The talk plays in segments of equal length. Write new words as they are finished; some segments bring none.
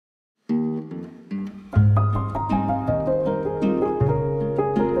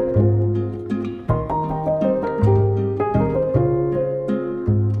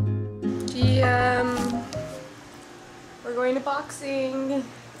boxing.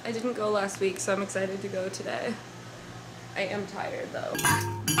 I didn't go last week, so I'm excited to go today. I am tired though.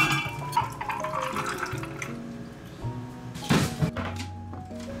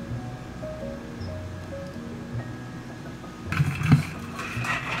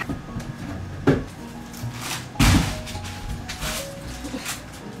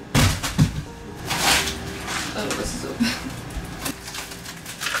 Oh, this is open.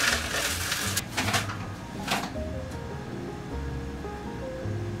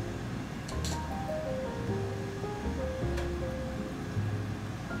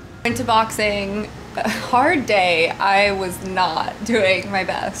 Went to boxing. A hard day. I was not doing my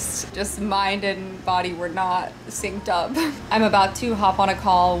best. Just mind and body were not synced up. I'm about to hop on a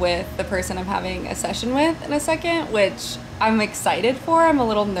call with the person I'm having a session with in a second, which I'm excited for. I'm a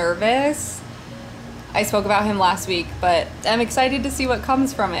little nervous. I spoke about him last week, but I'm excited to see what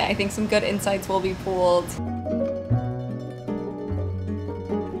comes from it. I think some good insights will be pulled.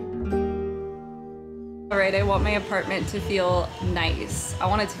 Alright, I want my apartment to feel nice. I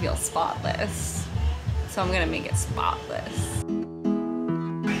want it to feel spotless. So I'm gonna make it spotless.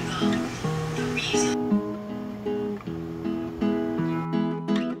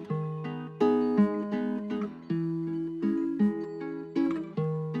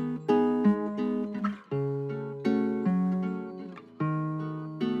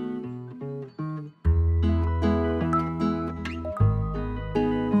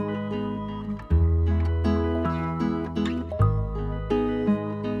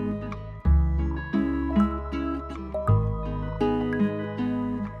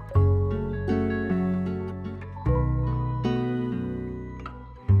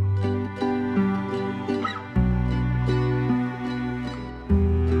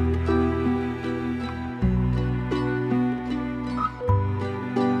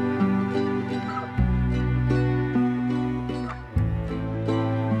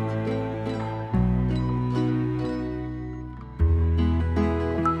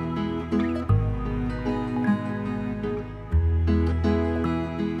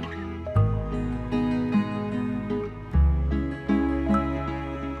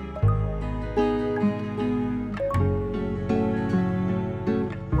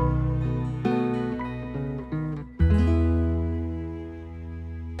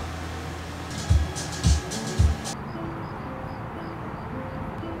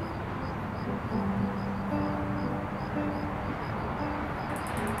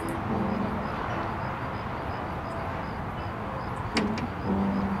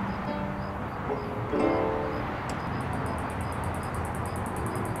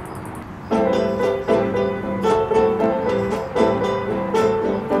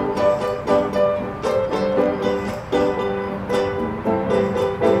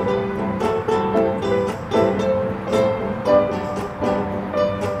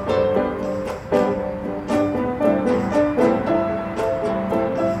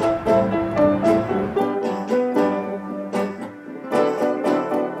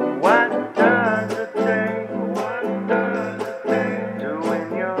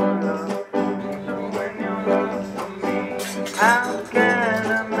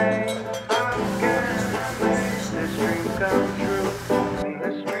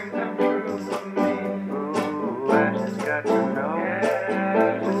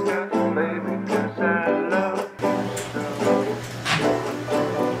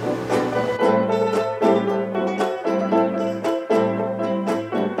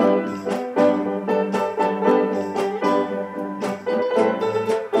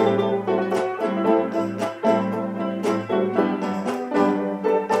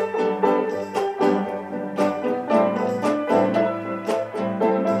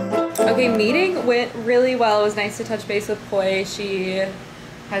 Okay, meeting went really well. It was nice to touch base with Poi. She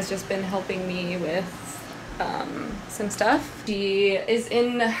has just been helping me with some stuff. She is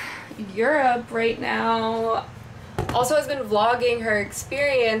in Europe right now. Also has been vlogging her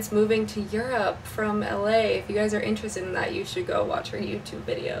experience moving to Europe from LA. If you guys are interested in that, you should go watch her YouTube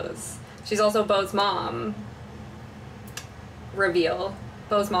videos. She's also Beau's mom reveal.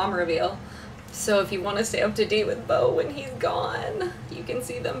 Beau's mom reveal. So if you want to stay up to date with Beau when he's gone, you can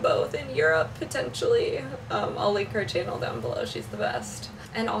see them both in Europe potentially. I'll link her channel down below. She's the best.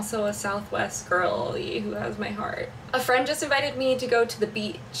 And also a Southwest girlie who has my heart. A friend just invited me to go to the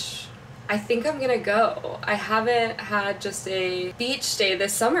beach. I think I'm gonna go. I haven't had just a beach day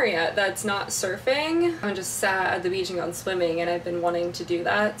this summer yet that's not surfing. I just sat at the beach and gone swimming, and I've been wanting to do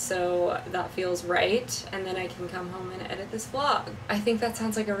that, so that feels right. And then I can come home and edit this vlog. I think that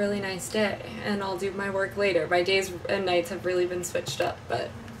sounds like a really nice day, and I'll do my work later. My days and nights have really been switched up,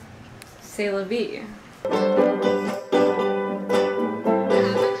 but c'est la vie.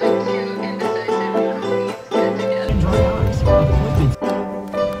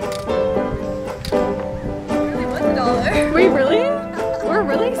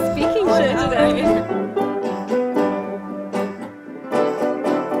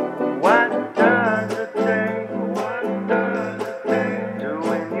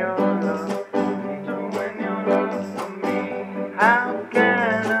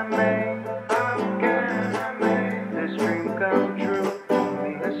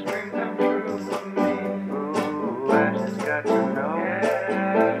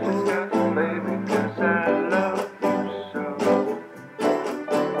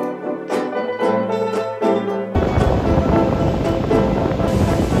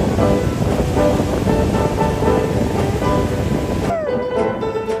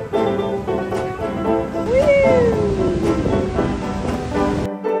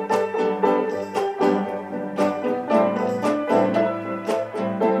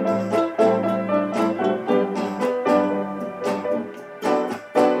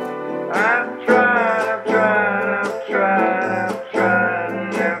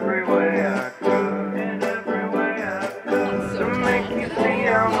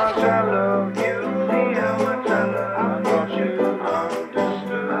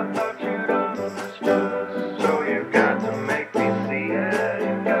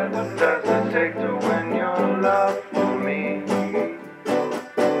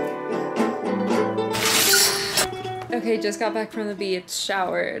 Okay, just got back from the beach,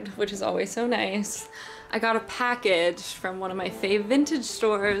 showered, which is always so nice. I got a package from one of my fave vintage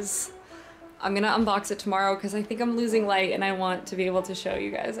stores. I'm gonna unbox it tomorrow because I think I'm losing light and I want to be able to show you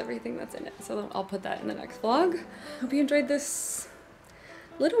guys everything that's in it. So I'll put that in the next vlog. Hope you enjoyed this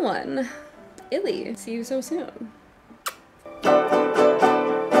little one. Illy. See you so soon.